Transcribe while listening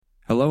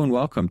Hello and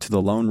welcome to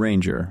The Lone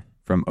Ranger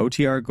from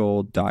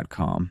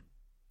OTRGold.com.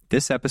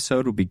 This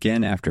episode will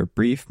begin after a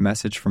brief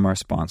message from our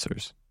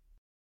sponsors.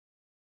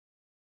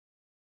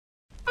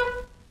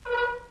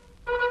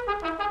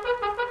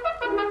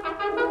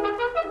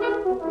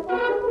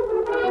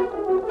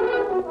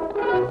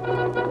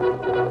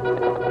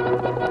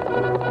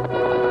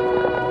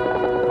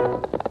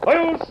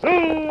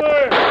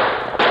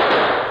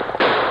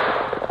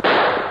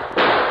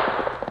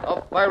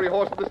 Fiery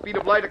horse with the speed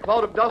of light, a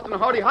cloud of dust, and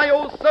hearty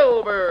hi-yo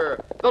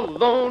Silver, the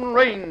Lone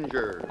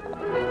Ranger.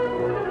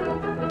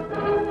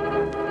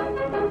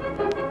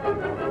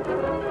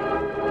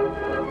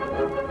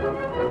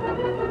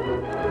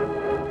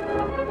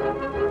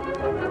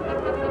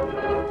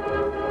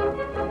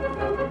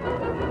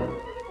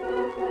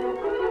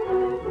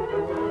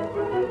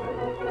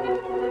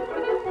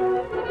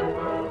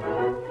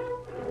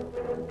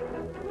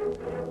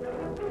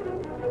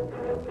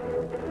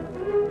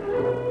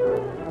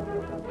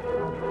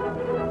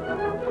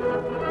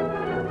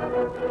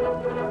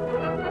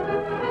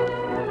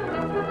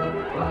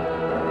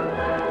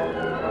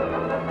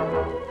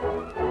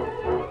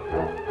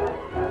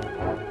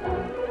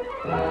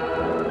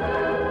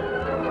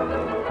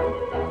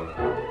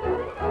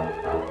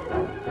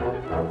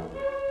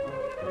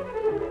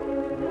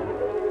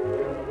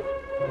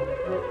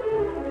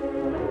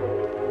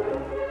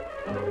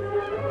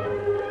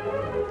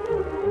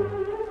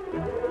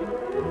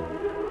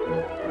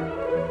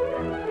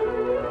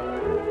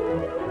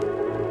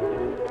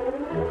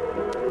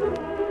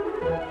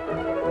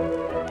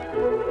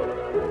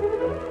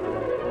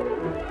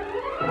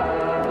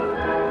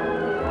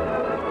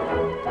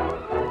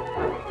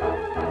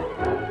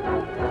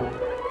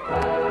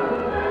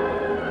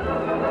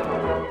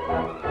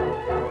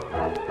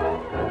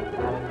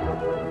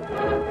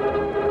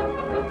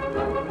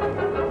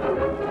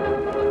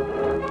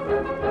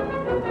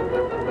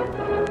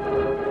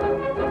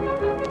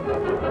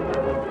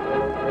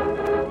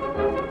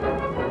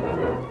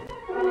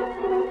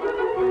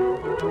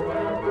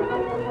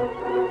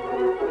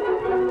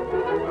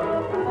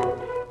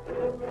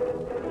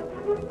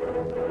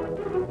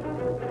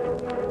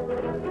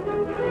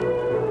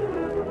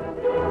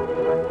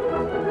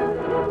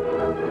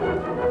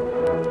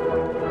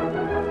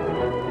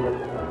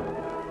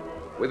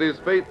 With his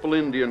faithful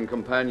Indian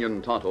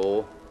companion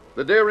Tonto,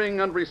 the daring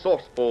and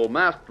resourceful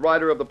masked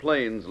rider of the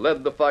plains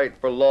led the fight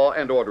for law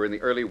and order in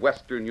the early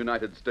western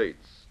United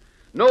States.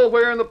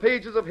 Nowhere in the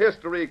pages of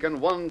history can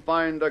one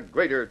find a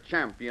greater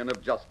champion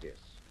of justice.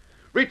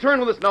 Return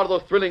with us now to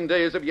those thrilling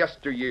days of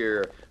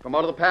yesteryear. From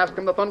out of the past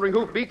come the thundering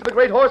hoofbeats of the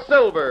great horse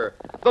Silver.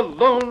 The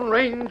Lone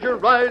Ranger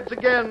rides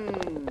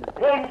again.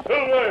 Come on,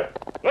 Silver!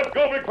 Let's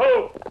go, big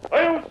fellow!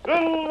 I'm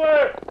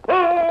Silver!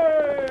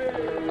 Hi!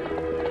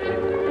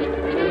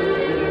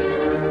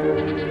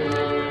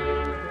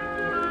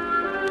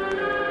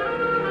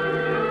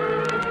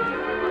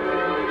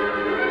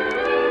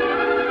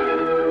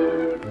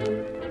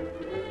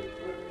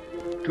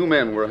 Two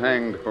men were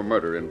hanged for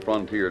murder in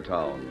Frontier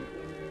Town.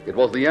 It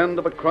was the end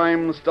of a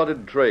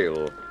crime-studded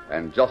trail,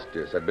 and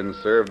justice had been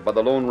served by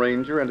the Lone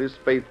Ranger and his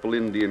faithful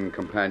Indian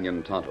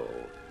companion Tonto.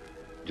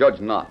 Judge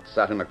Knott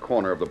sat in a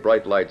corner of the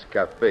Bright Lights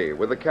Cafe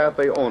with the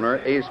cafe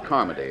owner, Ace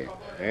Carmody.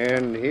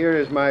 And here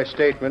is my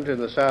statement in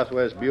the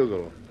Southwest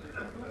Bugle.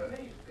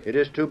 It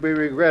is to be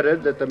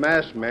regretted that the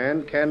masked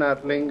man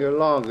cannot linger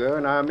longer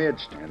in our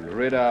midst. And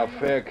rid our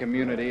fair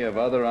community of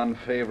other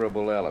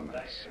unfavorable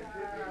elements.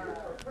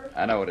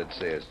 I know what it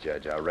says,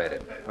 Judge. I read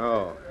it.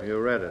 Oh, you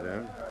read it,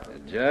 huh?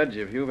 Judge,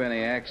 if you've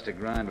any axe to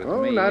grind with me...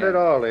 Oh, not at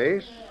all,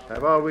 Ace.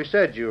 I've always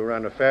said you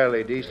run a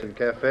fairly decent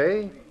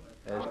cafe,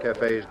 as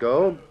cafes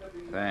go.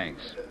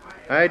 Thanks.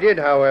 I did,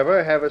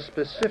 however, have a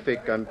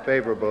specific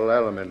unfavorable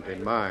element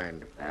in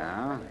mind.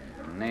 Now,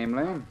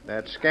 namely?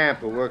 That scamp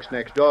who works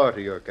next door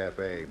to your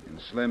cafe. In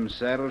Slim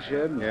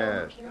Saddleshed?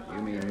 Yes.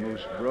 You mean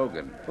Moose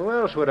Brogan. Who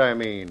else would I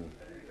mean?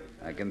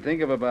 I can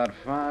think of about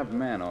 5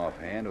 men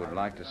offhand who'd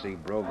like to see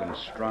Brogan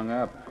strung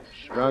up.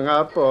 Strung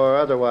up or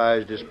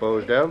otherwise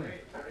disposed of.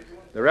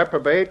 The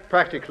reprobate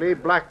practically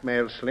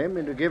blackmailed Slim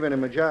into giving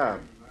him a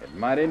job. It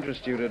might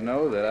interest you to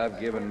know that I've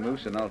given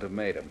Moose an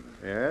ultimatum.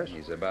 Yes?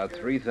 He's about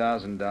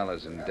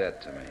 $3,000 in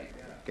debt to me.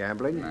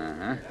 Gambling?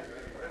 Uh-huh.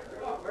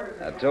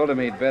 I told him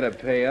he'd better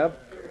pay up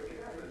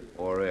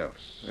or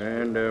else.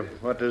 And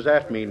what does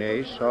that mean,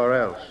 Ace, or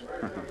else?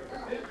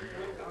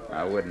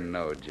 I wouldn't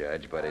know,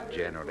 Judge, but it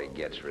generally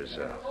gets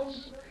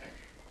results.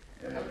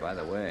 By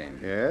the way...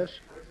 Yes?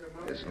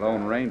 This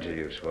Lone Ranger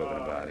you've spoken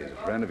about, he's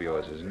a friend of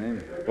yours, isn't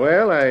he?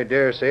 Well, I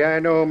dare say I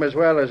know him as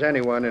well as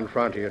anyone in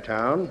Frontier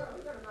Town.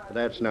 But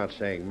that's not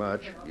saying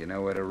much. You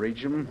know where to reach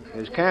him?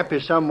 His camp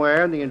is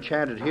somewhere in the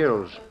Enchanted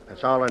Hills.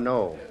 That's all I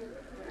know.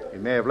 He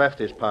may have left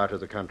this part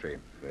of the country.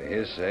 For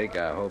his sake,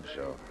 I hope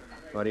so.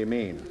 What do you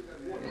mean?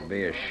 It'd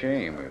be a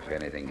shame if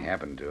anything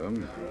happened to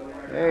him.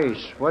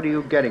 Ace, what are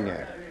you getting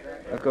at?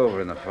 Look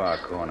over in the far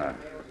corner.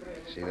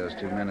 See those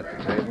 2 men at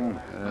the table?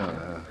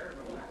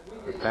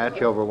 A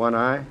patch over one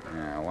eye?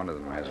 Yeah, one of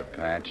them has a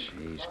patch.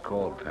 He's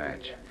called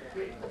Patch.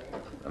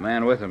 The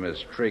man with him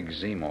is Trigg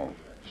Zemo.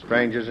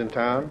 Strangers in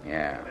town?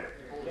 Yeah.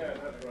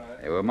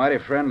 They were mighty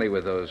friendly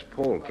with those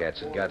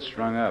polecats that got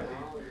strung up.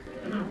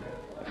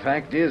 The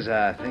fact is,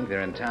 I think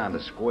they're in town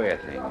to square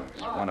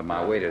things. One of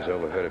my waiters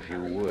overheard a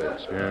few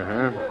words.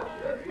 Uh-huh.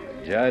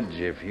 Judge,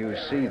 if you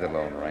see the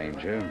Lone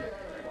Ranger,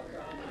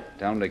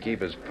 tell him to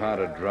keep his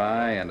powder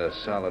dry and a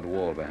solid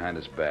wall behind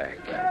his back.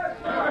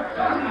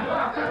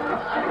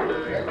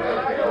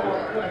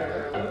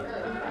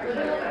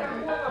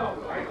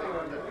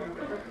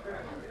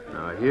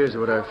 Now, here's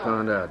what I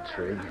found out,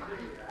 Trigg.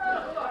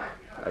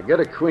 I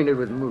got acquainted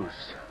with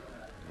Moose.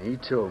 He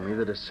told me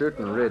that a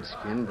certain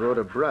redskin brought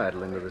a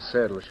bridle into the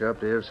saddle shop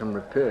to have some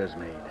repairs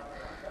made.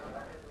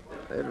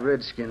 That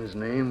redskin's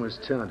name was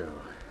Tonto.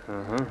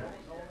 Uh-huh.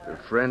 A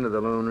friend of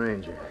the Lone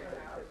Ranger.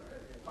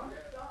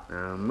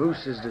 Now,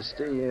 Moose is to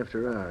stay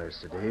after hours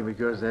today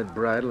because that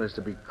bridle is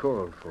to be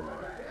called for.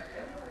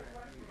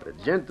 The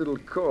gent that'll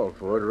call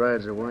for it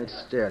rides a white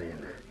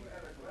stallion.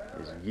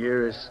 His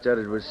gear is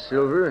studded with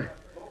silver.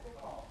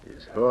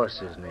 His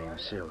horse is named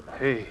Silver.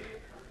 Hey,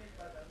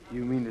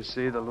 you mean to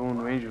say the Lone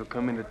Ranger will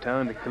come into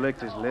town to collect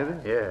his leather?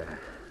 Yeah.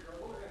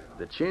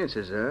 The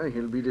chances are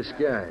he'll be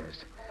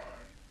disguised,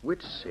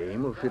 which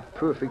same will fit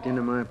perfect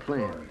into my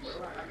plans.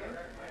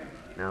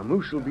 Now,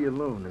 Moose will be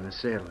alone in the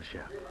saddle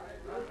shop.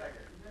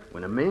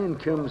 When a man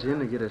comes in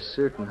to get a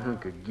certain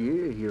hunk of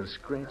gear, he'll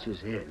scratch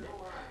his head.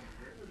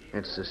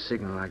 That's the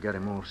signal I got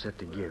him all set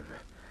to give.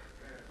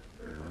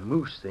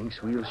 Moose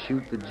thinks we'll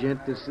shoot the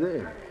gent that's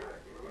there.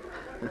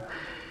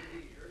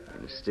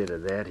 Instead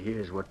of that,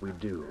 here's what we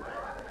do.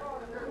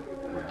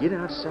 We get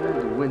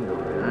outside the window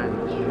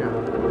behind the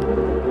shop.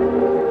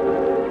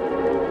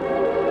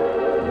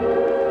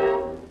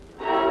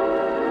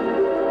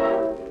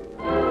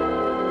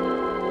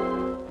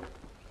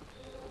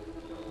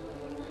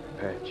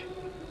 Patch,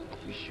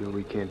 you sure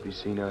we can't be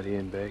seen out here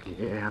and back?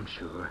 Yeah, I'm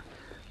sure.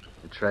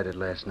 I tried it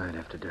last night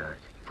after dark.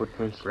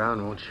 Footprints?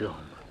 Brown won't show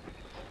 'em.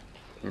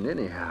 And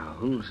anyhow,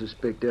 who'll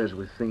suspect us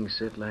with things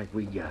set like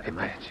we got 'em?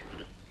 Hey, Patch,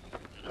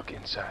 look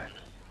inside.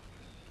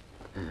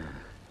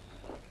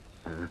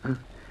 Uh-huh.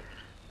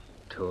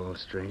 Tall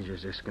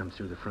strangers just come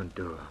through the front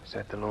door. Is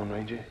that the Lone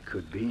Ranger?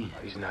 Could be.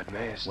 He's not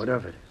masked. What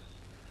of it?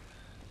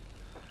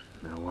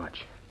 Now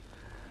watch.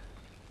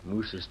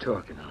 Moose is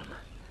talking to him.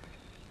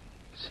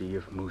 See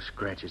if Moose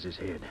scratches his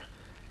head.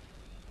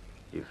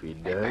 If he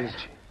Hey, does...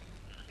 Patch,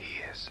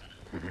 he is.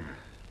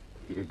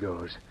 Here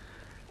goes.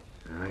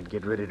 All right,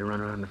 get ready to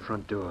run around the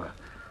front door.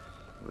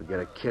 We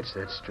gotta catch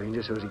that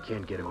stranger so he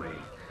can't get away.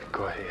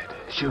 Go ahead.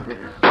 Shoot. Get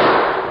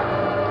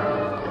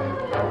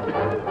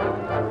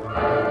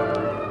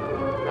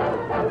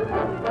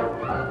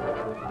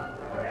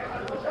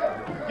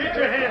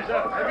your hands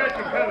up. I got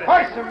you covered.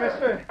 Hoist him,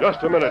 mister.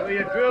 Just a minute. So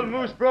you drilled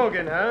Moose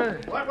Brogan, huh?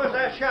 What was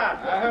that shot?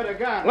 I heard a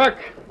gun. Look,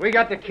 we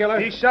got the killer.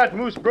 He shot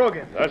Moose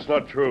Brogan. That's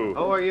not true.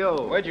 Who are you?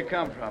 Where'd you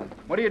come from?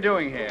 What are you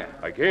doing here?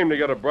 I came to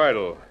get a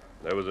bridle.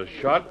 There was a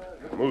shot.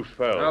 Moose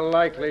fell. A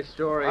likely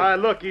story.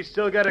 Look, he's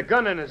still got a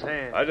gun in his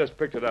hand. I just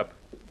picked it up.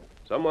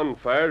 Someone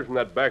fired from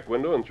that back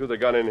window and threw the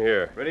gun in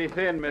here. Pretty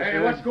thin, mister. Hey,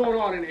 what's going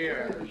on in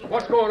here?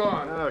 What's going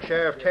on? Oh,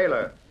 Sheriff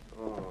Taylor.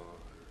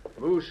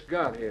 Moose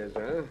got his,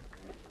 huh?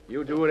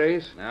 You do it,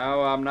 Ace?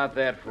 No, I'm not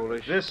that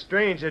foolish. This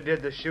stranger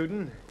did the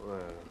shooting.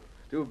 Well,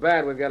 too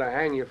bad we've got to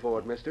hang you for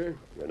it, mister.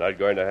 You're not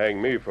going to hang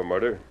me for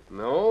murder.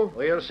 No?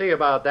 We'll see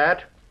about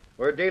that.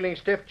 We're dealing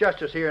stiff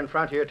justice here in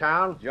Frontier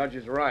Town. Judge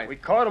is right. We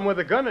caught him with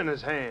a gun in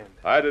his hand.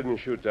 I didn't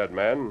shoot that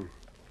man.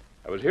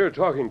 I was here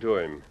talking to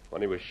him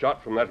when he was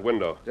shot from that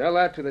window. Tell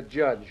that to the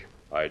judge.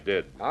 I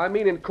did. I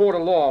mean in court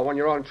of law when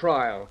you're on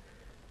trial.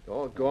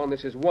 Doggone,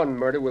 this is one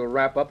murder we'll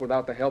wrap up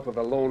without the help of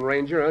the Lone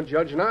Ranger, huh,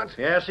 Judge Knott?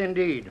 Yes,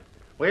 indeed.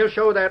 We'll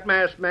show that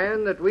masked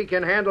man that we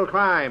can handle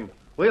crime.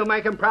 We'll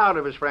make him proud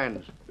of his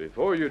friends.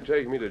 Before you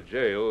take me to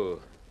jail,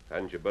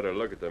 hadn't you better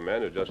look at the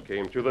man who just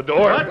came through the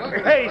door?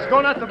 Hey, he's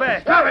going out the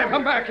back. Stop him!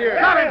 Come back here.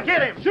 Stop him!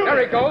 Get him!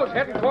 There he goes,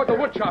 heading toward the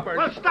wood choppers.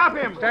 Well, stop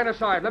him! Stand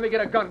aside. Let me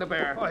get a gun to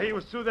bear. Oh, he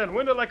was through that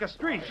window like a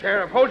streak.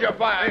 Sheriff, hold your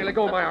fire. Hey, let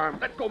go of my arm.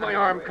 Let go of my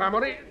arm,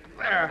 Carmody.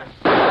 There.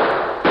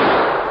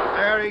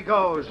 There he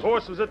goes. His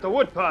horse was at the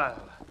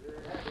woodpile.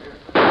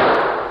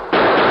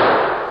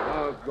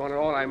 Doggone it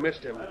all, I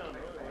missed him.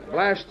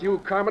 Blast you,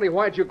 Carmody,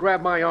 why'd you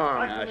grab my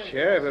arm? Now,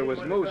 Sheriff, it was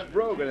Moose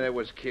Brogan that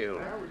was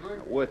killed.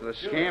 Worthless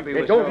scamp, he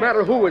was... It don't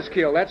matter who was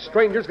killed. That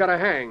stranger's got to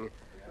hang.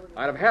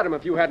 I'd have had him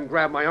if you hadn't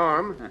grabbed my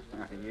arm.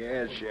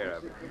 Yes,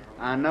 Sheriff.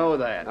 I know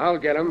that. I'll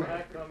get him.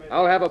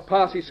 I'll have a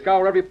posse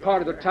scour every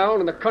part of the town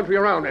and the country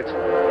around it.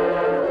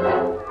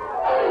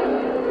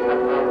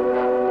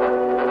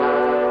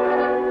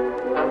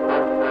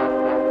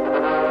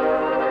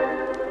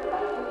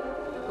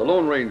 The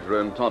Lone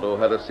Ranger and Tonto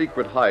had a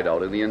secret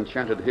hideout in the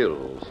Enchanted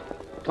Hills.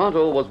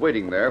 Tonto was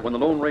waiting there when the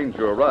Lone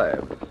Ranger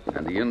arrived,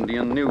 and the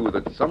Indian knew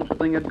that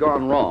something had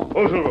gone wrong.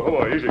 Oh, Silver, come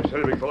on, easy,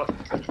 steady, big fella.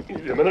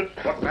 Easy a minute.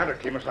 What matter,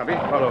 Kemosabe?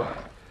 Tonto,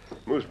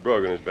 Moose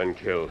Brogan has been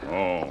killed.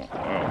 Oh,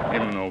 well,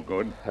 him no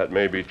good. That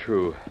may be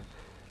true,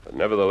 but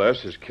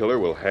nevertheless, his killer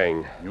will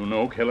hang. You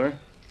know killer?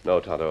 No,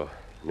 Tonto,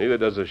 neither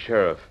does the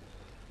sheriff,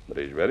 but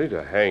he's ready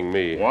to hang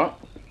me. What?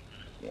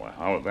 Well,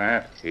 how's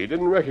that? He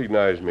didn't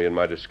recognize me in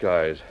my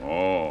disguise.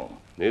 Oh.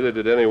 Neither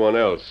did anyone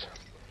else.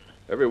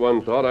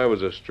 Everyone thought I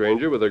was a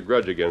stranger with a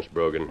grudge against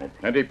Brogan. Well,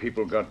 plenty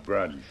people got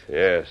grudge.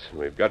 Yes,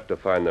 we've got to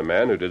find the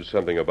man who did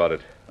something about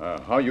it.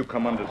 How you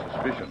come under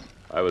suspicion?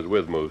 I was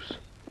with Moose.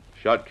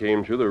 Shot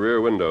came through the rear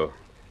window.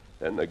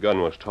 Then the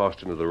gun was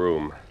tossed into the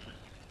room.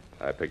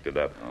 I picked it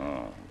up.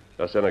 Oh.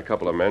 Just then a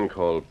couple of men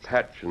called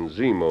Patch and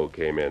Zemo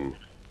came in.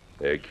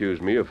 They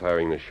accused me of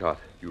firing the shot.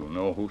 You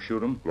know who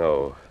shoot him?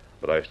 No,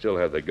 but I still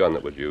have the gun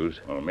that was used.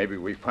 Well, maybe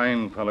we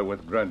find fella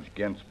with grudge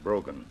against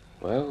Brogan.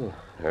 Well,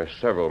 there are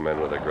several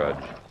men with a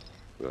grudge.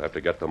 We'll have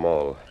to get them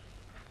all.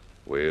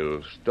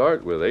 We'll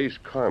start with Ace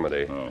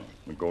Carmody. Oh,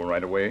 we go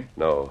right away?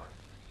 No.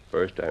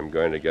 First, I'm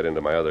going to get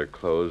into my other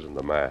clothes and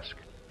the mask.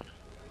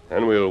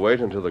 Then we'll wait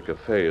until the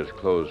cafe is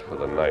closed for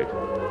the night.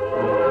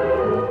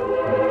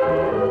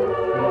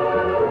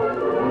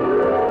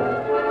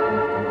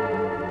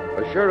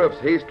 A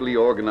sheriff's hastily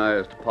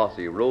organized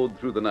posse rode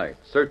through the night,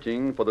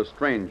 searching for the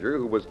stranger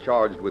who was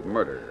charged with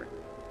murder.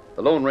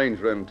 The Lone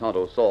Ranger and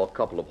Tonto saw a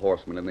couple of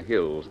horsemen in the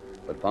hills,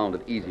 but found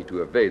it easy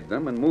to evade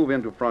them and move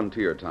into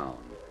Frontier Town.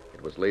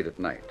 It was late at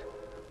night.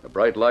 The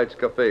Bright Lights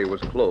Cafe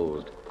was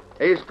closed.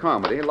 Ace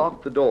Carmody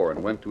locked the door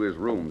and went to his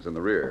rooms in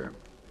the rear.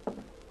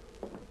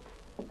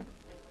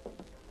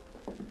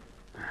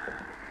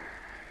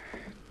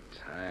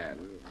 Tired.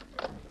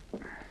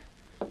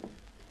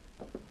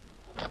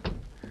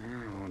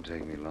 It won't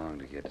take me long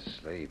to get to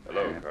sleep.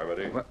 Hello,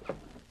 Carmody.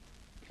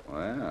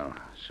 Well,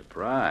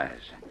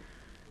 surprise.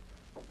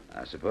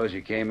 I suppose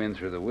you came in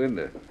through the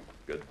window.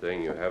 Good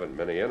thing you haven't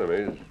many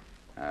enemies.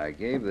 I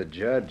gave the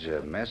judge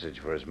a message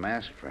for his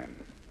masked friend.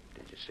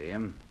 Did you see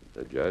him?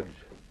 The judge?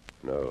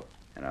 No.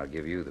 And I'll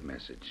give you the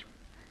message.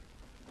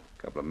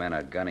 A couple of men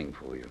are gunning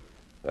for you.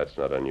 That's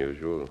not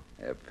unusual.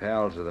 They're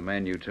pals of the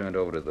men you turned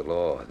over to the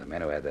law, the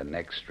men who had their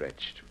necks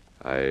stretched.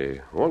 I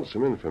want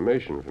some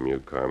information from you,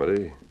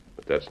 Carmody,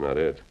 but that's not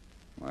it.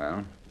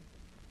 Well?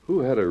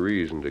 Who had a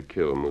reason to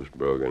kill Moose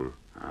Brogan?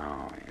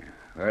 Oh, yeah.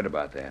 Heard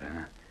about that,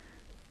 huh?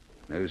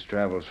 News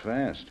travels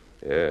fast.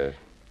 Yes.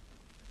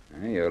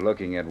 You're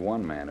looking at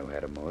one man who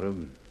had a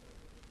motive.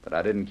 But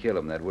I didn't kill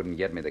him. That wouldn't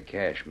get me the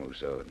cash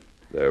Moose owed.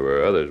 There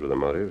were others with a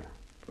motive.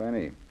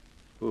 Plenty.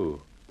 Who?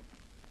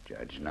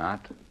 Judge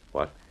Knott.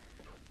 What?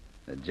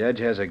 The judge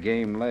has a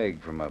game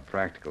leg from a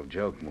practical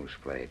joke Moose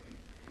played.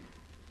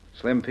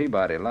 Slim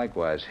Peabody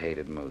likewise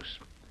hated Moose.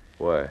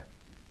 Why?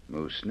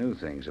 Moose knew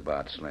things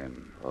about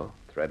Slim. Oh?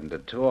 Threatened to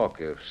talk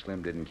if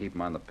Slim didn't keep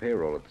him on the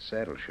payroll at the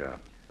saddle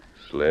shop.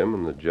 Slim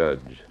and the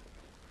judge,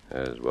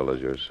 as well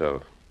as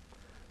yourself.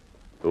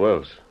 Who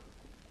else?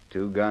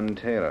 Two-Gun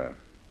Taylor.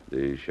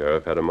 The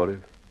sheriff had a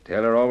motive?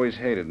 Taylor always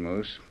hated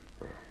Moose.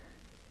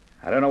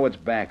 I don't know what's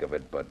back of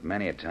it, but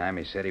many a time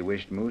he said he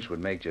wished Moose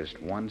would make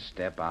just one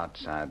step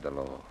outside the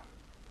law.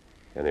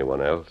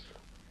 Anyone else?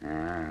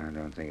 I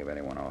don't think of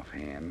anyone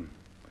offhand,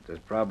 but there's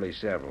probably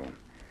several.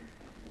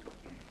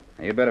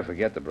 Now, you'd better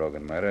forget the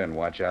Brogan murder and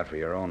watch out for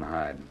your own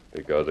hide.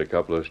 Because a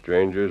couple of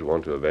strangers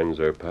want to avenge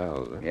their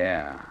pals, huh?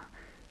 Yeah.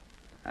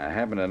 I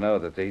happen to know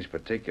that these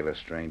particular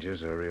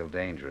strangers are real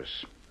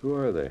dangerous. Who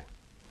are they?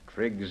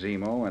 Trig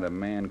Zemo and a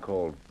man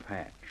called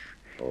Patch.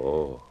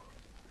 Oh.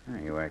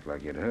 You act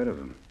like you'd heard of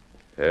them.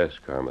 Yes,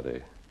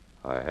 Carmody.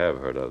 I have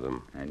heard of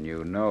them. And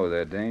you know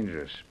they're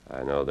dangerous.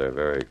 I know they're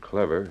very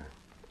clever.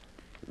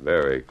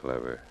 Very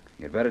clever.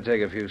 You'd better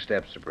take a few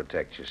steps to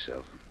protect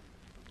yourself.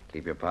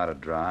 Keep your powder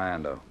dry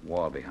and a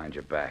wall behind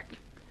your back.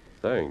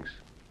 Thanks.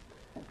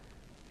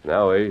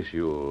 Now, Ace,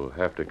 you'll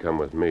have to come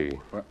with me.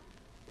 What?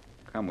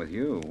 Come with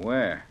you?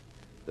 Where?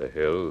 The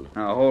hills.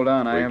 Now, hold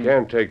on. We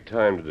can't take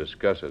time to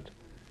discuss it.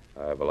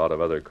 I have a lot of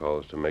other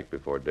calls to make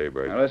before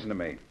daybreak. Now, listen to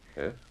me.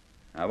 Yes?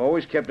 I've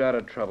always kept out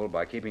of trouble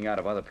by keeping out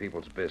of other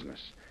people's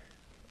business.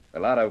 A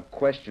lot of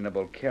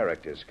questionable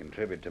characters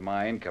contribute to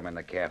my income in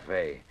the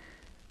cafe.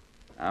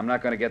 I'm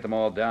not going to get them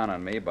all down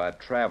on me by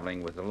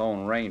traveling with the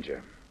Lone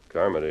Ranger.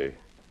 Carmody,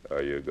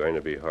 are you going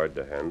to be hard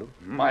to handle?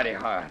 Mighty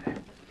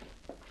hard.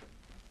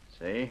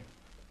 See?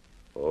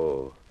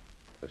 Oh,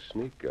 a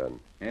sneak gun.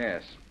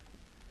 Yes.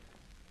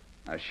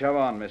 Now, shove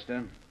on,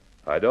 mister.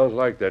 I don't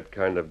like that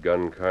kind of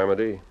gun,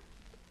 Carmody.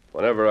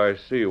 Whenever I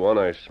see one,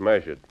 I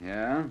smash it.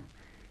 Yeah?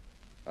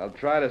 I'll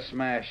try to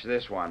smash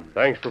this one.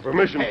 Thanks for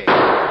permission. Hey.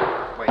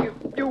 Well,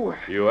 you...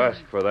 You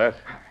asked for that.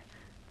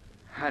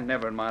 I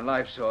never in my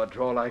life saw a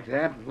draw like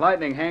that.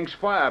 Lightning hangs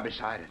fire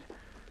beside it.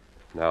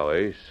 Now,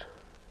 Ace,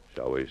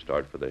 shall we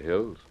start for the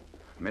hills?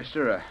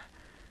 Mister,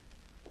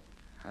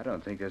 I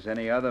don't think there's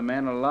any other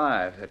man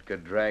alive that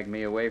could drag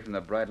me away from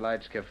the Bright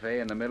Lights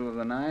Cafe in the middle of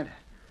the night.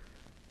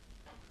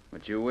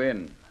 But you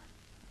win.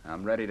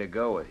 I'm ready to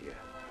go with you.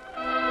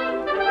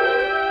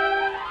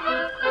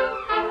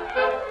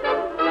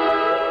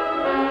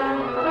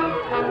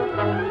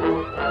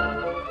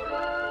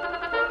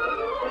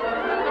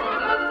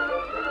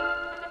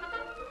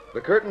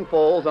 The curtain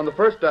falls on the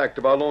first act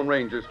of our Lone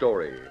Ranger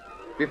story.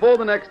 Before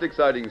the next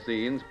exciting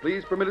scenes,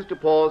 please permit us to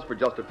pause for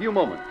just a few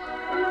moments.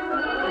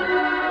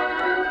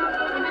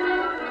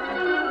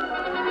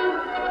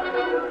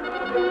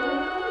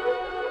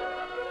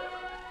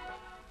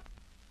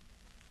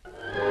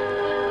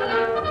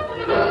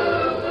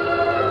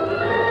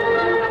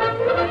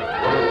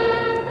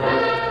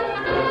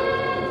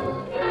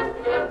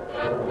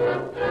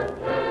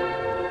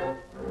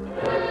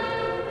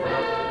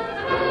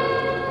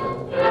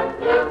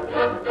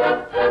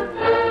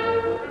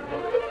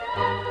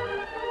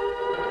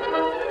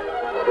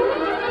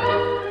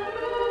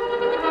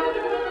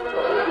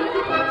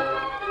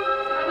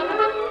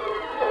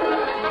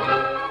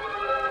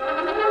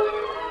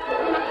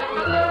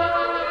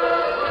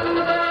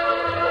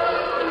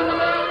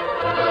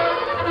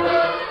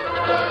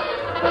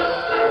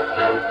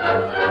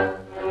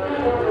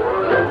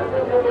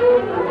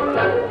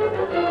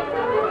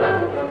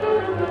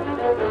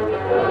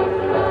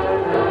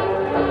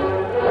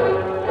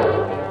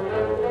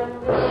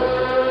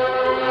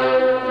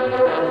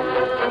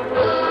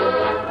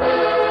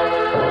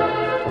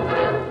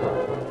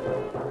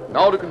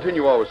 Now to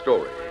continue our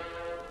story.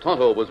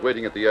 Tonto was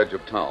waiting at the edge of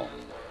town.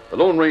 The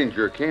Lone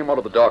Ranger came out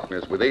of the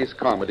darkness with Ace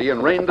Carmody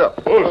and reined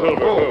up. Oh,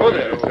 Silver. Oh,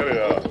 there. Steady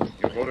now.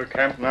 You go to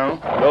camp now?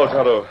 No,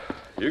 Tonto.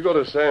 You go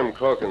to Sam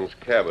Corkin's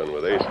cabin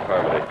with Ace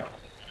Carmody.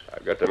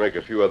 I've got to make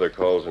a few other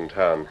calls in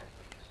town.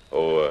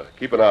 Oh,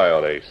 keep an eye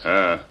on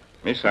Ace.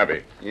 Miss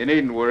Abby. You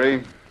needn't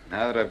worry.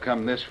 Now that I've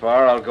come this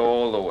far, I'll go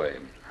all the way.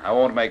 I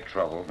won't make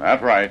trouble.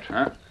 That's right.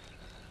 Huh?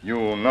 You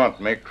will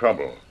not make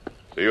trouble.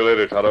 See you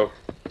later, Tonto.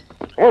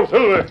 Come on,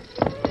 Silver.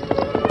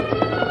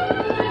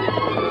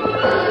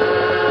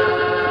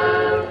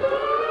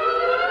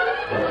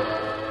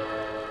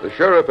 The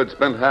sheriff had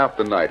spent half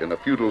the night in a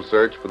futile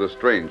search for the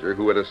stranger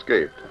who had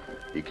escaped.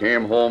 He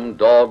came home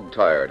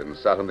dog-tired and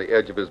sat on the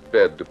edge of his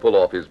bed to pull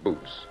off his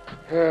boots.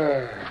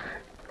 There.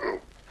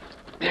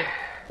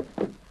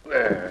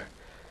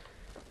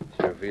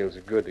 Sure feels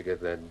good to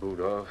get that boot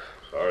off.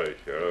 Sorry,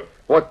 Sheriff.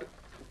 What?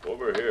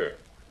 Over here.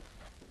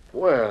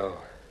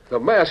 Well, the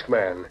masked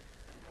man.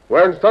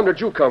 Where in thunder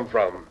did you come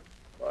from?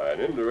 By an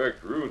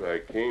indirect route, I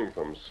came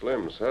from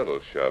Slim's saddle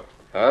shop.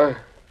 Huh?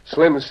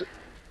 Slim's...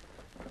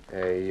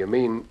 Hey, you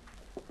mean...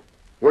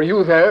 Were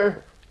you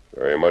there?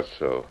 Very much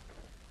so.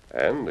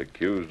 And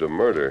accused of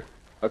murder.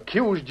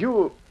 Accused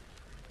you?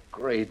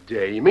 Great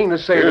day. You mean to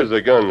say Here's that...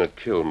 the gun that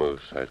killed Moose.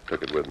 I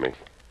took it with me.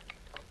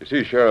 You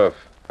see, Sheriff,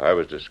 I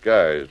was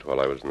disguised while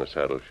I was in the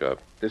saddle shop.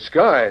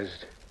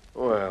 Disguised?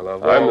 Well,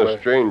 of I'm all the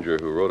stranger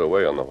who rode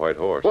away on the white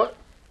horse. What?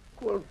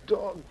 Well,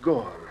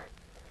 doggone.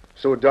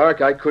 So dark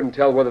I couldn't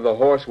tell whether the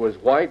horse was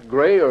white,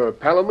 gray, or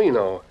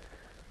palomino.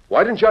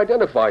 Why didn't you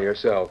identify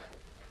yourself?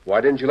 Why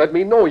didn't you let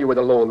me know you were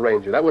the Lone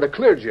Ranger? That would have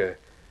cleared you.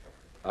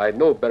 I'd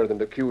know better than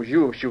to accuse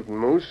you of shooting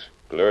Moose.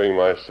 Clearing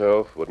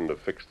myself wouldn't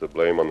have fixed the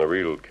blame on the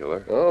real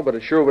killer. Oh, but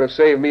it sure would have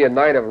saved me a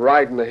night of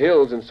riding the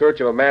hills in search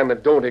of a man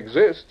that don't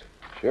exist.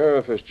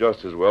 Sheriff, it's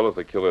just as well if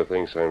the killer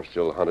thinks I'm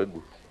still hunted.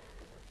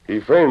 He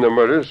framed the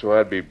murder so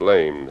I'd be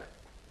blamed.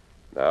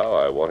 Now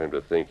I want him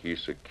to think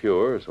he's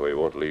secure so he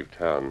won't leave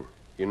town.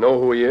 You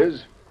know who he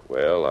is?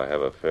 Well, I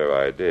have a fair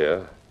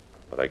idea,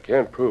 but I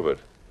can't prove it.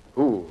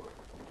 Who?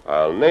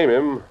 I'll name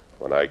him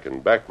when I can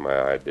back my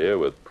idea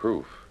with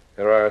proof.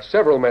 There are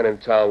several men in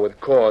town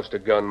with cause to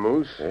gun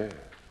Moose. Yeah,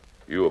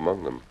 you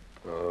among them.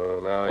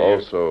 Oh, now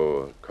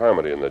Also,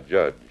 Carmody and the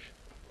judge.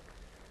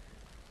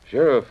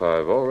 Sheriff,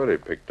 I've already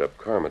picked up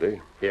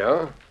Carmody.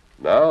 Yeah?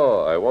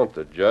 Now I want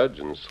the judge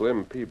and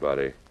Slim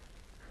Peabody.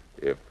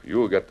 If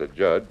you'll get the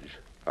judge,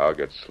 I'll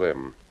get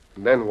Slim.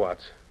 Then what?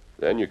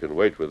 Then you can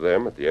wait with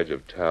them at the edge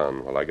of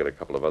town while I get a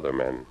couple of other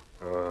men.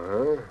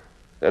 Uh-huh.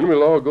 Then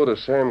we'll all go to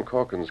Sam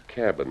Corkin's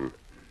cabin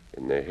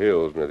in the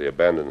hills near the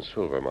abandoned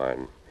silver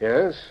mine.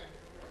 Yes?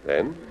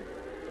 Then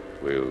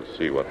we'll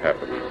see what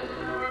happens.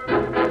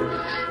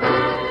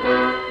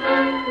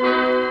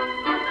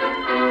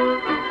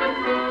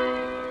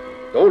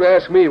 Don't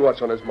ask me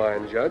what's on his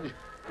mind, Judge.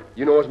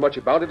 You know as much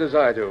about it as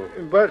I do.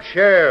 But,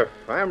 Sheriff,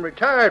 I'm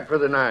retired for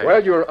the night.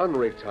 Well, you're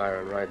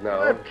unretiring right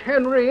now. But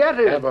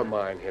Henrietta... Never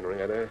mind,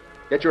 Henrietta.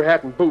 Get your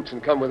hat and boots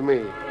and come with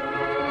me.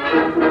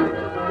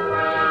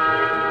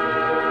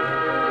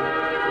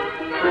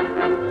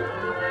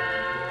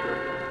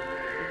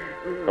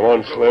 Come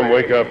on, Slim,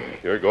 wake up.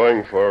 You're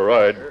going for a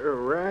ride.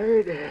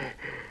 Ride?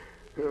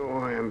 Oh,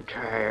 I'm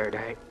tired.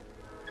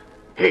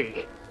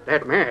 Hey,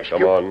 that mask.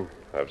 Come on.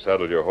 I've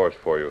saddled your horse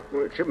for you.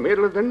 Well, it's the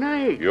middle of the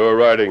night. You're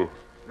riding.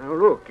 Now,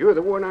 look, you're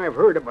the one I've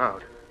heard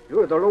about.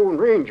 You're the Lone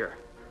Ranger.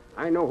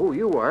 I know who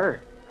you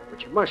are,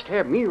 but you must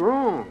have me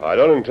wrong. I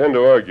don't intend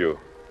to argue.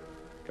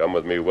 Come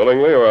with me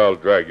willingly, or I'll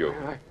drag you.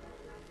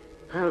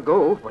 I'll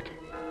go, but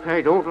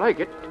I don't like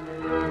it.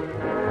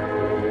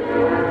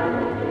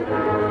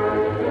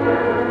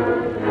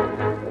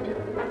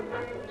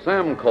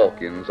 Sam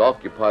Calkins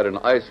occupied an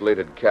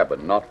isolated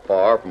cabin not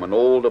far from an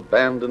old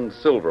abandoned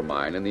silver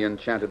mine in the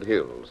Enchanted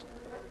Hills.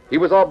 He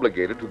was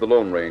obligated to the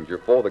Lone Ranger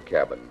for the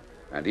cabin,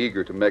 and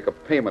eager to make a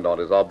payment on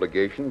his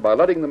obligation by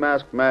letting the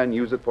masked man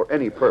use it for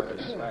any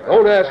purpose.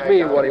 Don't ask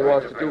me what he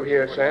wants to do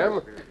here,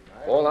 Sam.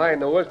 All I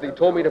know is that he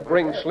told me to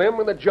bring Slim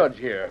and the judge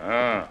here.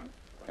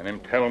 And him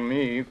tell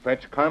me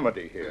fetch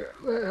Carmody here.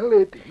 Well,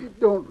 it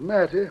don't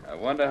matter. I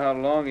wonder how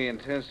long he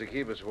intends to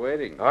keep us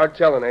waiting. Hard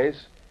telling,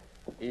 Ace.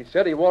 He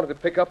said he wanted to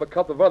pick up a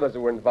couple of others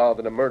who were involved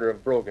in the murder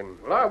of Brogan.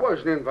 Well, I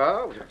wasn't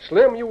involved.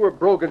 Slim, you were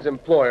Brogan's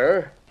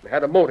employer and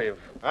had a motive.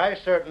 I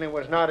certainly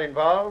was not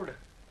involved.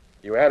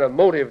 You had a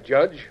motive,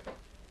 Judge.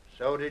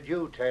 So did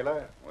you,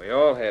 Taylor. We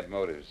all had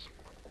motives,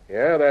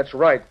 Yeah, that's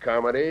right,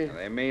 Carmody. and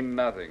they mean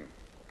nothing.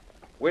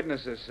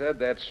 Witnesses said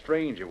that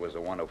stranger was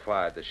the one who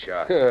fired the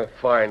shot.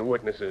 Fine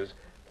witnesses.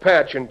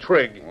 Patch and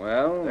Trigg.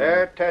 Well,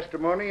 Their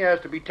testimony has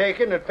to be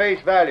taken at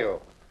face value.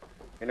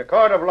 In a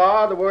court of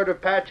law, the word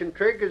of Patch and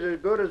Trigg is as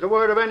good as the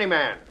word of any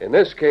man. In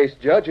this case,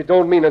 Judge, it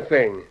don't mean a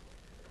thing.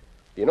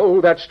 You know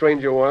who that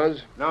stranger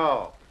was?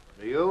 No.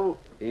 Do you?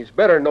 He's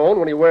better known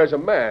when he wears a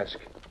mask.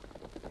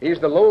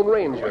 He's the Lone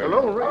Ranger. The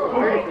Lone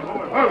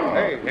Ranger.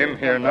 Hey. Him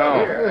here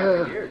now.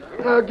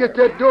 Now get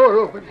that door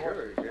open.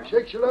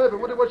 Shakes alive, I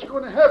wonder what's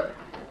going to happen.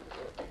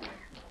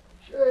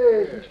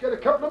 Say, he's got a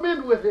couple of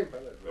men with him.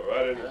 Go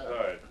right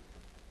inside.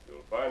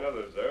 find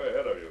others there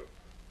ahead of you.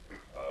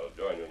 I'll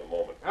join you in a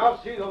moment.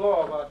 I'll see the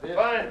law about this.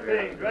 Fine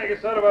thing. Drag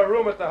us out of our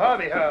room at the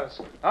Harvey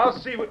house. I'll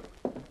see what...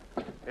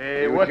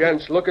 Hey, You what...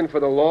 gents looking for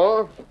the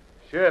law?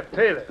 Sheriff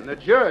Taylor. And the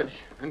judge.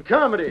 And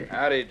Carmody.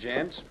 Howdy,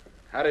 gents.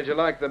 How did you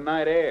like the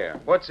night air?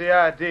 What's the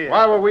idea?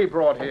 Why were we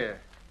brought here?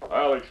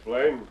 I'll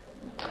explain.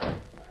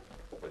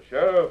 The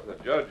sheriff,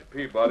 the judge,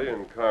 Peabody,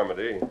 and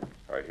Carmody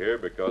are here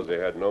because they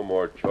had no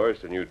more choice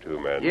than you two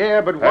men.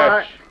 Yeah, but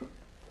Patch.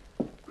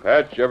 why?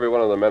 Patch, every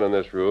one of the men in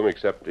this room,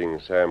 excepting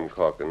Sam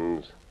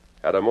Calkins,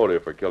 had a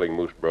motive for killing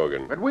Moose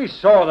Brogan. But we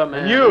saw the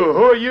man. And you,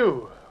 who are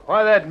you?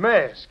 Why that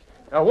mask?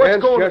 Now, what's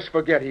Gents, going... just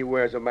forget he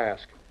wears a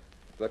mask.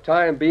 For the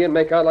time being,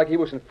 make out like he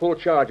was in full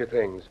charge of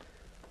things.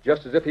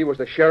 Just as if he was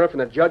the sheriff and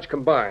the judge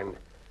combined.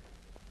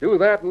 Do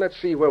that, and let's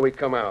see where we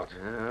come out.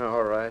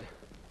 All right.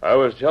 I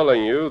was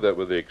telling you that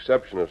with the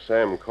exception of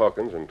Sam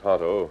Calkins and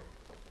Tonto,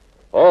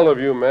 all of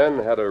you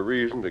men had a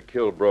reason to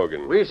kill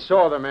Brogan. We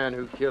saw the man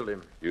who killed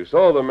him. You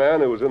saw the man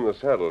who was in the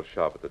saddle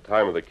shop at the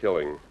time of the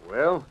killing.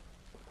 Well?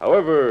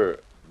 However,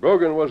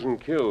 Brogan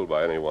wasn't killed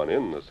by anyone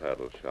in the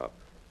saddle shop.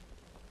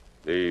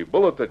 The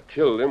bullet that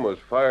killed him was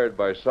fired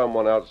by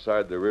someone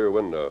outside the rear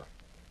window.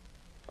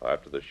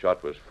 After the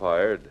shot was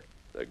fired,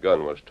 the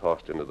gun was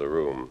tossed into the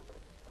room.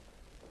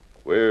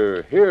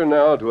 We're here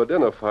now to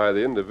identify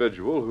the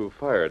individual who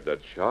fired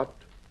that shot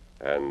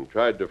and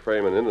tried to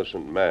frame an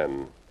innocent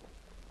man.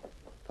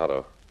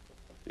 Tonto,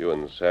 you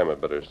and Sam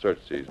had better search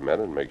these men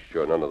and make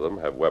sure none of them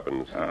have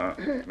weapons.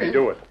 Me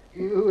do it.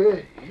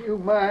 You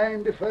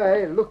mind if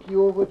I look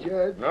you over,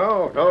 Judge?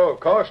 No, of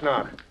course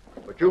not.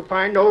 But you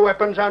find no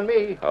weapons on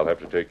me. I'll have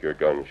to take your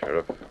gun,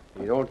 Sheriff.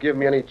 You don't give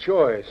me any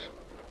choice.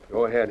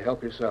 Go ahead,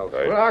 help yourself.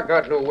 Right. Well, I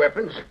got no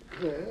weapons.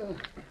 Well,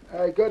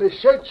 I got to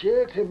search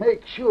you to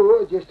make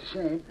sure, just the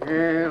same.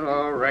 Well,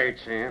 all right,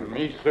 Sam.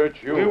 Me search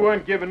you. We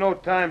weren't given no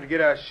time to get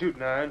our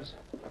shooting irons.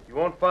 You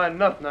won't find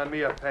nothing on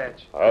me or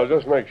Patch. I'll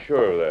just make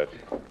sure of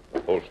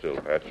that. Hold still,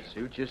 Patch.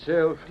 Suit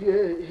yourself.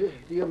 Do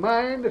you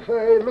mind if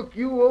I look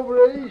you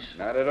over, Ace?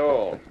 Not at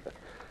all.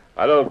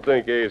 I don't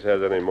think Ace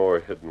has any more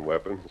hidden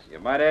weapons. You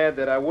might add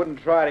that I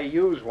wouldn't try to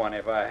use one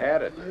if I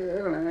had it.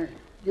 Well, I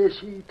guess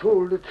he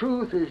told the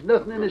truth. There's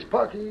nothing in his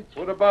pockets.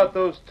 What about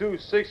those 2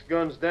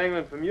 6-guns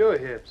dangling from your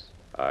hips?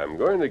 I'm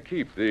going to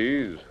keep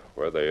these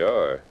where they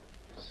are.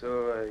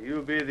 So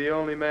you'll be the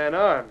only man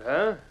armed,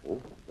 huh?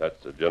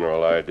 That's the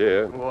general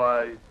idea.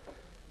 Why,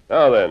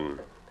 Now then,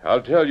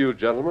 I'll tell you,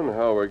 gentlemen,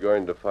 how we're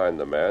going to find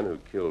the man who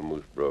killed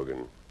Moose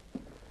Brogan.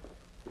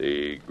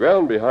 The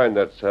ground behind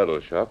that saddle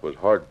shop was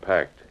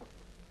hard-packed.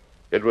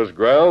 It was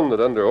ground that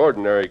under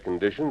ordinary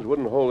conditions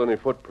wouldn't hold any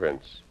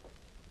footprints.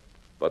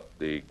 But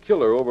the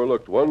killer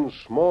overlooked one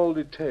small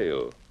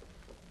detail,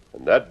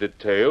 and that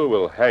detail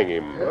will hang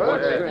him.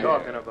 what's he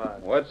talking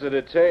about? What's the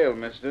detail,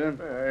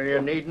 mister?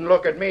 You needn't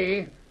look at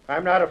me.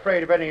 I'm not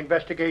afraid of any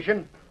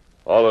investigation.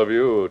 All of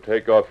you,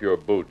 take off your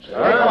boots.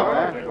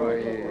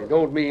 You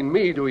don't mean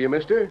me, do you,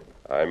 mister?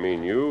 I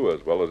mean you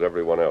as well as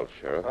everyone else,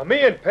 Sheriff.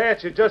 Me and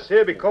Patch are just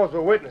here because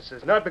we're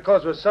witnesses, not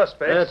because we're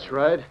suspects. That's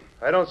right.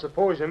 I don't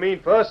suppose you mean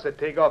for us to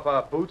take off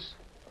our boots.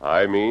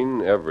 I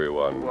mean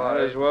everyone. Might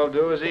as well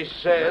do as he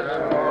says.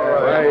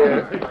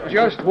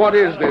 Just what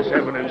is this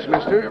evidence,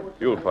 mister?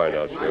 You'll find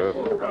out, Sheriff.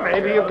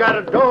 Maybe you've got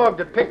a dog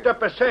that picked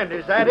up a scent.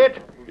 Is that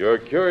it? Your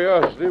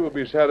curiosity will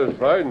be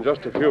satisfied in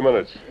just a few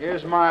minutes.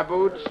 Here's my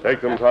boots.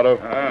 Take them, Tonto.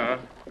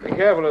 Be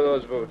careful of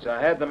those boots.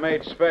 I had them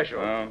made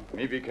special.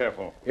 Me be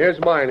careful. Here's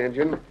mine,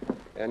 Injun.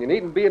 And you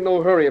needn't be in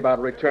no hurry about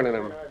returning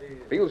them.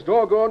 Feels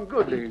doggone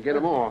good to get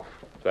them off.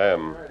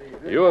 Sam,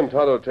 you and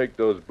Tonto take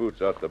those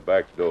boots out the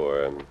back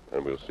door, and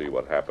we'll see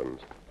what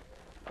happens.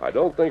 I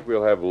don't think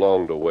we'll have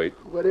long to wait.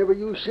 Whatever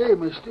you say,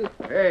 mister.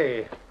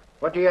 Hey,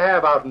 what do you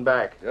have out and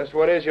back? Just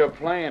what is your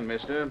plan,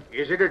 mister?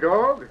 Is it a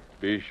dog?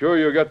 Be sure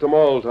you get them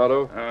all,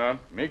 Tonto.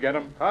 Me get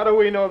him. How do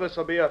we know this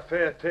will be a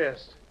fair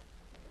test?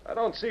 I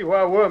don't see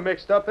why we're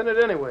mixed up in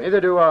it anyway. Neither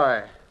do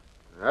I.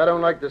 I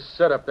don't like the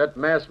setup. That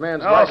masked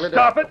man's Oh, likely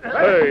stop it.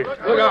 Hey,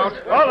 Look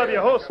out. All of you,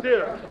 hold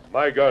still.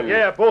 my gun.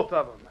 Yeah, both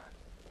of them.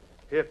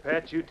 Here,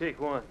 Pat, you take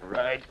one.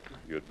 Right.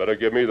 You'd better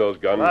give me those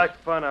guns. Like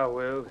fun, I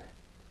will.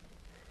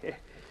 You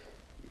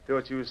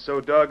thought you was so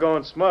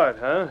doggone smart,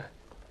 huh?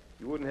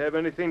 You wouldn't have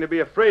anything to be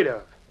afraid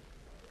of.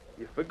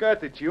 You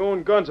forgot that your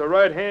own guns are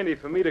right handy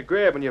for me to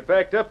grab when you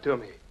backed up to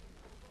me.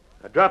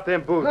 Now drop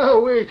them boots.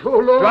 No, wait,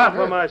 hold on. Drop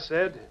them, I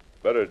said.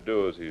 Better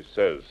do as he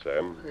says,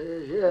 Sam.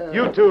 Yeah.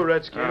 You too,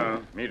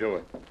 Redskin. Me do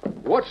it.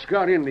 What's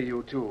got into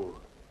you two?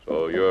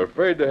 So you're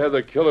afraid to have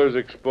the killers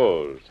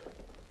exposed.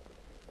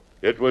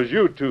 It was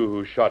you two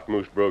who shot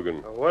Moose Brogan.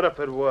 What if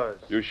it was?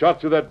 You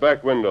shot through that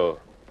back window,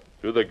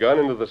 threw the gun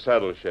into the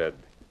saddle shed,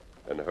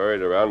 and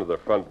hurried around to the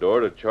front door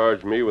to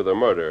charge me with a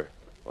murder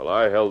while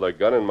I held the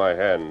gun in my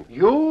hand.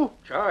 You?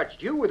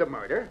 Charged you with a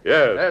murder?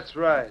 Yes. That's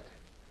right.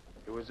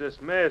 It was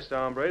this masked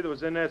hombre that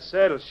was in that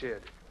saddle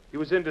shed. He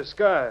was in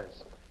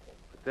disguise.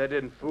 But that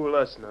didn't fool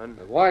us none.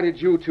 Why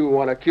did you two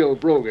want to kill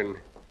Brogan?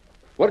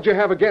 What did you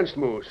have against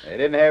Moose? They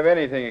didn't have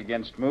anything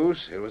against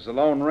Moose. It was the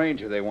Lone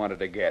Ranger they wanted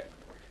to get.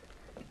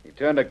 He You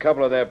turned a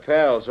couple of their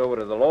pals over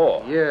to the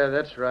law. Yeah,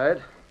 that's right.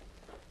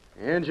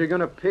 And you're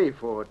going to pay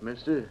for it,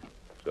 mister.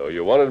 So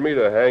you wanted me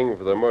to hang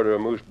for the murder of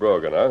Moose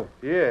Brogan, huh?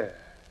 Yeah,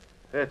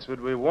 that's what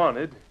we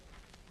wanted.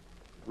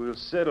 We'll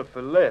settle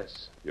for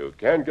less. You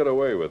can't get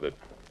away with it.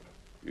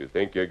 You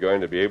think you're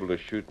going to be able to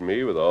shoot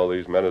me with all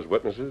these men as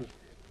witnesses?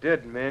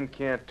 Dead men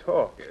can't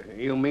talk.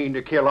 You mean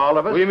to kill all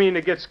of us? We mean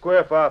to get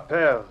square for our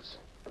pals.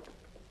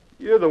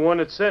 You're the one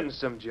that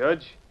sentenced him,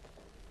 Judge.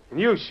 And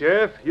you,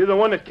 Sheriff, you're the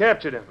one that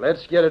captured him.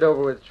 Let's get it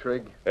over with,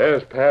 Trigg.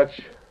 Yes, Patch.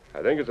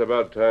 I think it's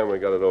about time we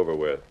got it over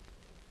with.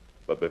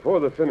 But before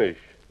the finish,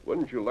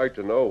 wouldn't you like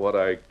to know what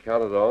I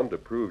counted on to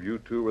prove you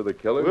two were the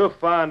killers? We'll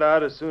find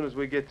out as soon as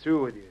we get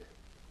through with you.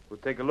 We'll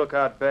take a look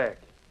out back.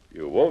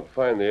 You won't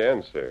find the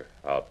answer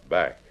out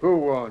back. Who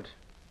won't?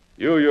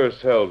 You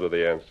yourselves are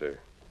the answer.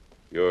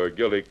 Your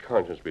guilty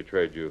conscience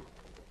betrayed you.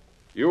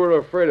 You were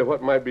afraid of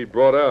what might be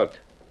brought out.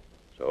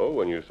 So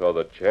when you saw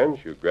the chance,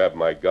 you grabbed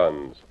my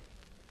guns.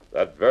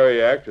 That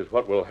very act is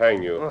what will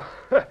hang you.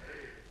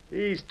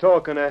 He's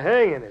talking of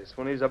hanging us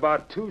when he's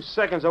about 2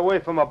 seconds away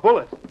from a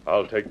bullet.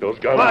 I'll take those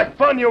guns. Like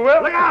fun, you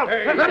will. Look out!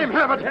 Hey. Let him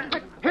have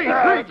it! Hey,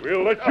 Trigg!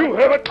 We'll let you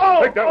have it.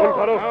 Take that one,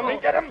 Tonto. Let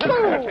me get him.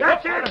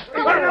 That's it!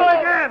 Let him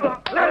again!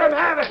 Let him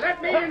have it!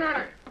 Let me in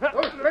on it!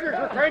 Those critters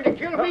were trying to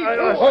kill me,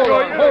 too. Hold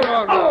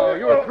on now.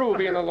 You're through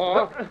being the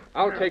law.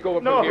 I'll take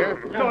over from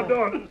here.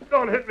 No,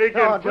 don't hit me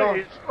again,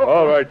 please.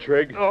 All right,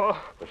 Trigg. The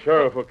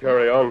sheriff will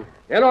carry on.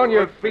 Get on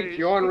your feet,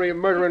 you ornery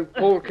murdering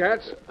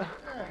polecats.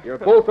 You're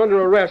both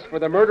under arrest for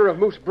the murder of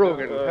Moose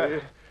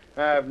Brogan.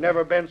 I've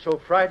never been so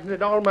frightened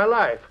in all my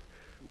life.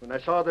 When I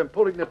saw them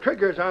pulling the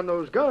triggers on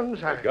those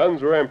guns, The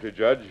guns were empty,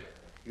 Judge.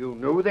 You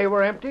knew they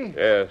were empty?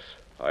 Yes.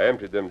 I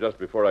emptied them just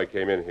before I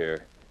came in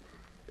here.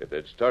 If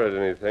they'd started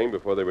anything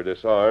before they were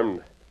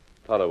disarmed,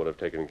 Tonto would have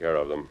taken care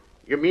of them.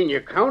 You mean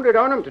you counted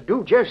on them to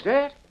do just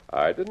that?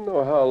 I didn't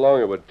know how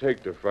long it would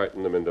take to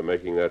frighten them into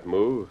making that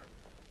move,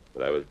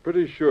 but I was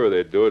pretty sure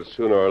they'd do it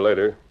sooner or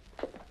later.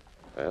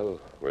 Well,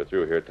 we're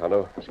through here,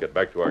 Tonto. Let's get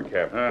back to our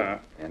camp.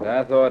 And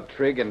I thought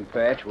Trigg and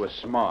Patch was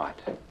smart.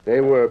 They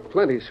were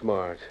plenty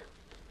smart.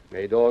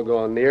 They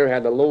doggone near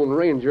had the Lone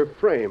Ranger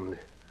framed.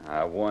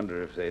 I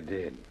wonder if they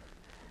did.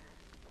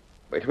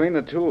 Between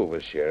the two of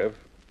us, Sheriff,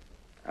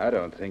 I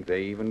don't think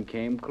they even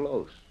came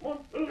close.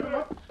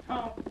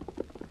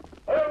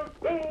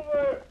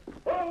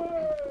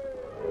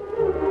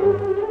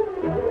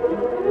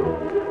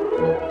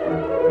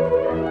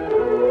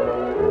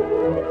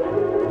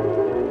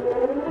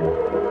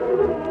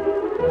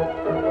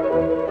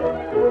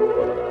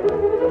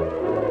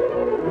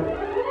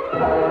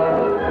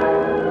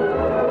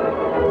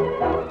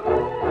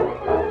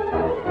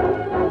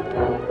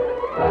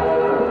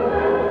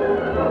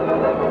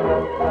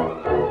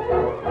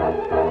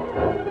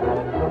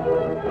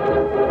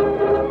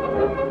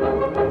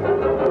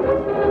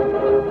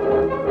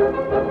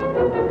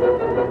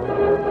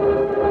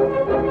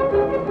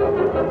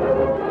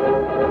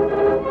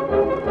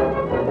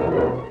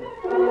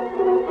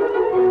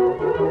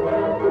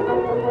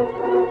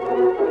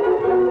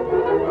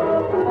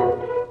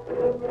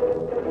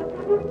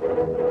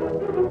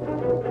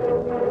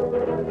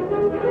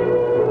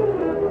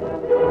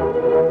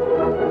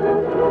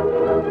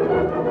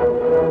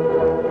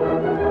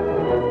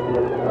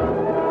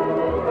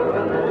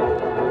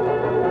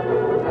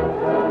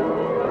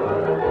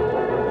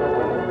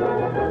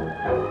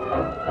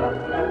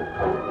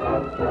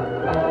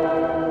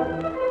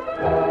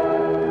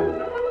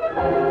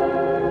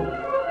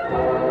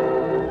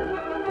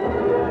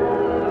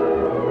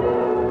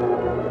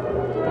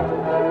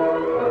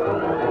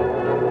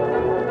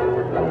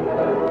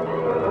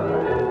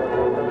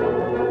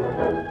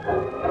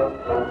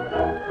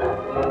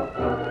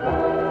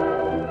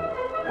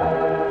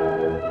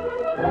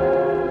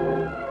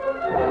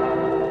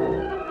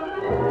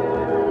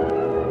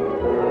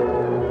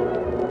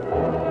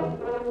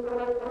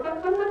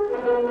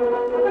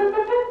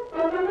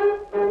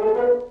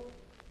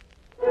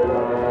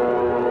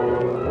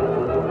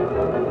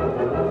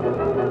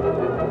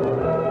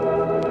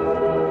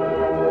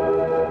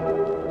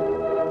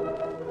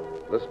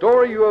 The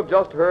story you have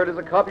just heard is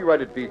a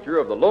copyrighted feature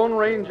of the Lone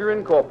Ranger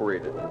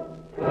Incorporated.